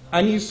 6,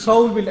 and his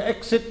soul will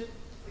exit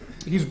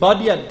his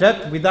body at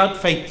death without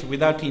faith,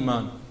 without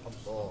iman.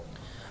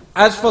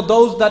 As for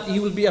those that he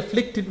will be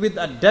afflicted with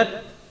at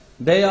death,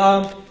 they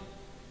are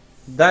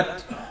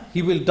that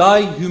he will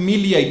die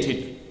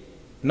humiliated.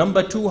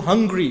 Number 2,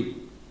 hungry.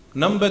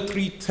 Number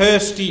 3,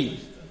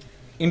 thirsty.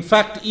 In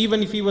fact,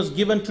 even if he was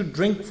given to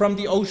drink from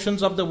the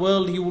oceans of the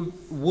world, he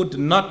would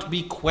not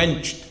be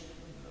quenched.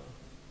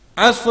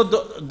 As for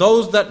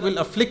those that will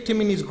afflict him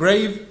in his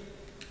grave,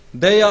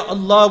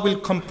 Allah will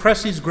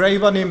compress his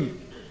grave on him,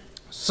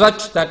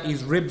 such that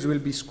his ribs will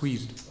be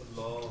squeezed.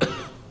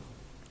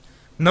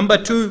 Number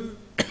 2,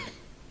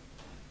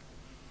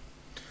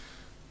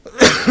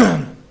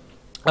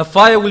 a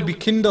fire will be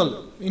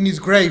kindled in his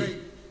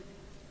grave,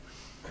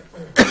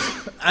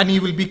 and he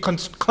will be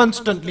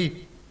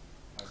constantly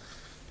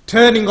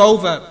turning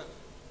over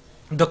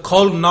the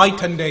cold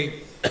night and day.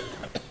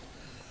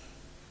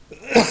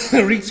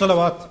 Read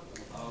salawat.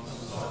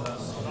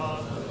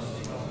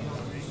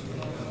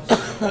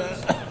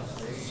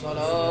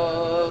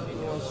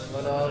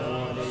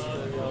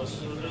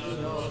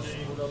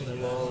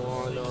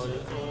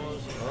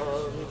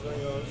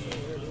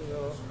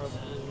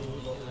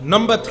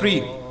 Number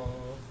 3,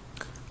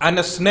 and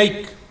a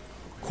snake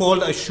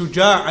called a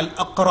Shuja'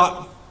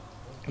 al-Aqra',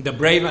 the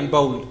brave and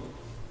bold,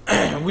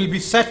 will be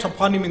set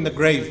upon him in the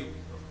grave,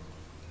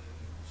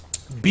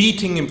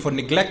 beating him for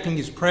neglecting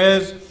his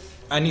prayers,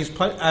 and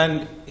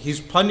his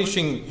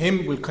punishing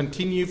him will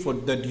continue for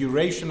the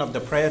duration of the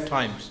prayer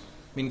times,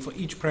 meaning for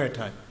each prayer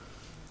time.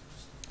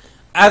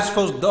 As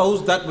for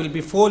those that will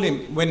befall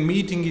him when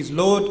meeting his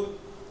Lord,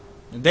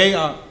 they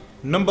are: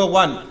 number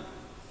 1,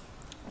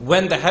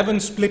 when the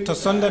heavens split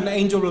asunder, an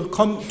angel will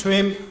come to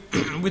him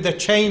with a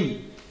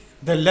chain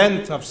the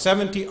length of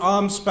 70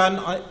 arm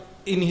span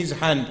in his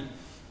hand,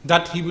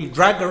 that he will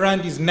drag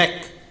around his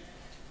neck.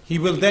 He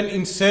will then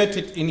insert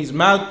it in his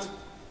mouth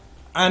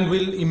and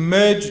will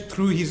emerge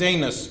through his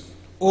anus.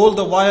 All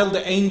the while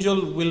the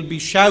angel will be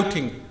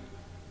shouting,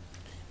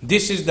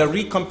 This is the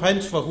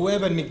recompense for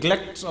whoever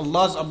neglects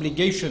Allah's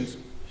obligations.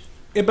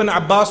 Ibn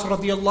Abbas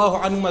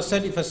radiallahu anhu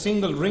said, if a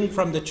single ring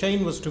from the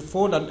chain was to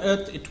fall on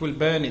earth, it will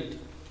burn it.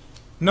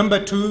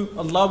 Number 2,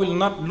 Allah will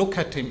not look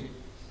at him.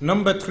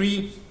 Number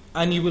 3,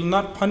 and He will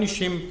not punish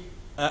him,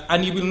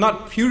 and He will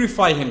not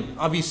purify him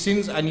of his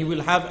sins, and he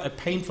will have a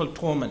painful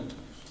torment.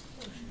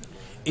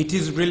 It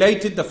is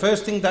related, the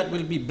first thing that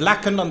will be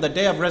blackened on the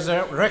day of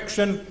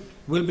resurrection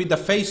will be the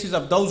faces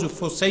of those who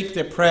forsake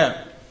their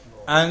prayer.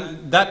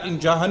 And that in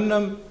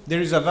Jahannam,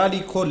 there is a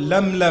valley called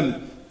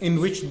Lamlam, in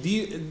which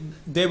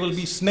there will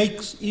be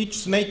snakes. Each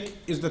snake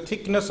is the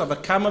thickness of a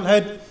camel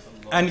head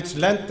and its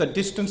length the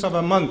distance of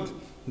a month.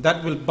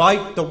 That will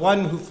bite the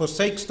one who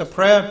forsakes the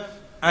prayer,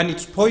 and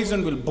its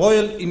poison will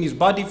boil in his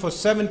body for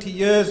 70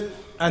 years,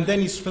 and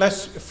then his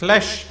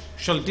flesh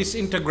shall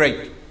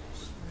disintegrate.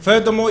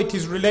 Furthermore, it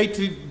is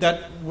related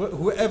that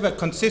whoever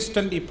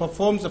consistently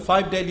performs the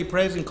 5 daily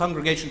prayers in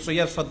congregation, so he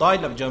has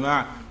fadail of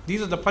Jamia.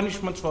 These are the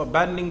punishments for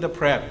abandoning the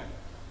prayer.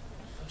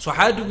 So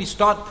how do we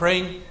start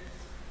praying?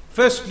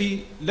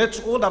 Firstly, let's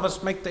all of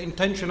us make the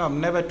intention of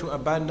never to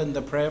abandon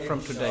the prayer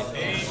from today.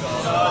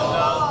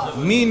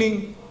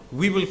 Meaning,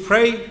 we will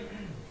pray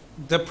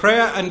the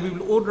prayer and we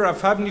will order our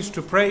families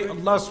to pray.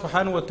 Allah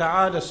subhanahu wa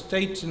ta'ala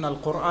states in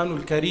Al-Quran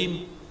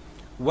Al-Kareem,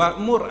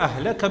 وَأْمُرْ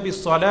أَهْلَكَ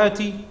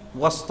بِالصَّلَاةِ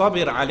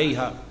وَاسْطَبِرْ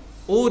عَلَيْهَا.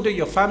 Order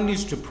your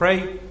families to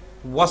pray,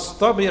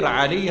 وَاسْطَبِرْ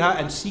عَلَيْهَا,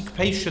 and seek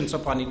patience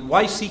upon it.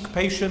 Why seek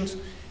patience?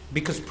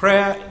 Because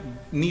prayer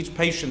needs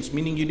patience,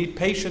 meaning you need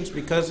patience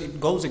because it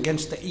goes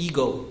against the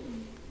ego.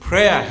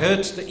 Prayer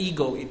hurts the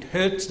ego, it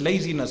hurts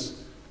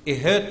laziness,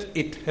 it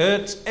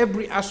hurts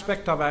every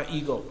aspect of our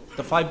ego,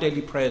 the 5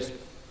 daily prayers.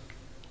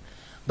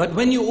 But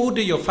when you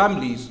order your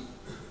families,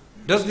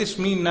 does this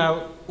mean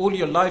now all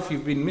your life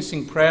you've been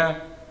missing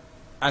prayer,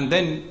 and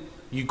then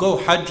you go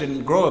Hajj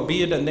and grow a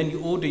beard, and then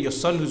you order your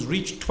son who's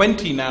reached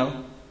 20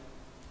 now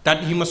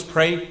that he must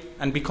pray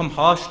and become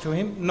harsh to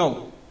him?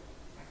 No.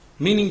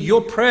 Meaning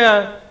your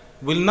prayer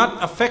will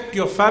not affect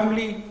your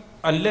family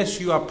unless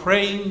you are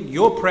praying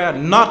your prayer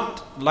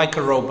not like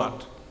a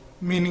robot.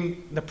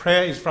 Meaning the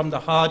prayer is from the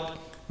heart.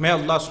 May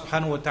Allah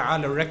subhanahu wa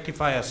ta'ala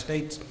rectify our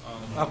states.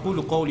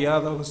 أقول قولي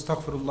هذا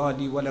واستغفر الله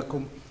لي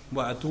ولكم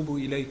وأتوب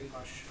إليه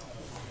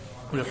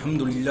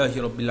والحمد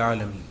لله رب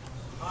العالمين.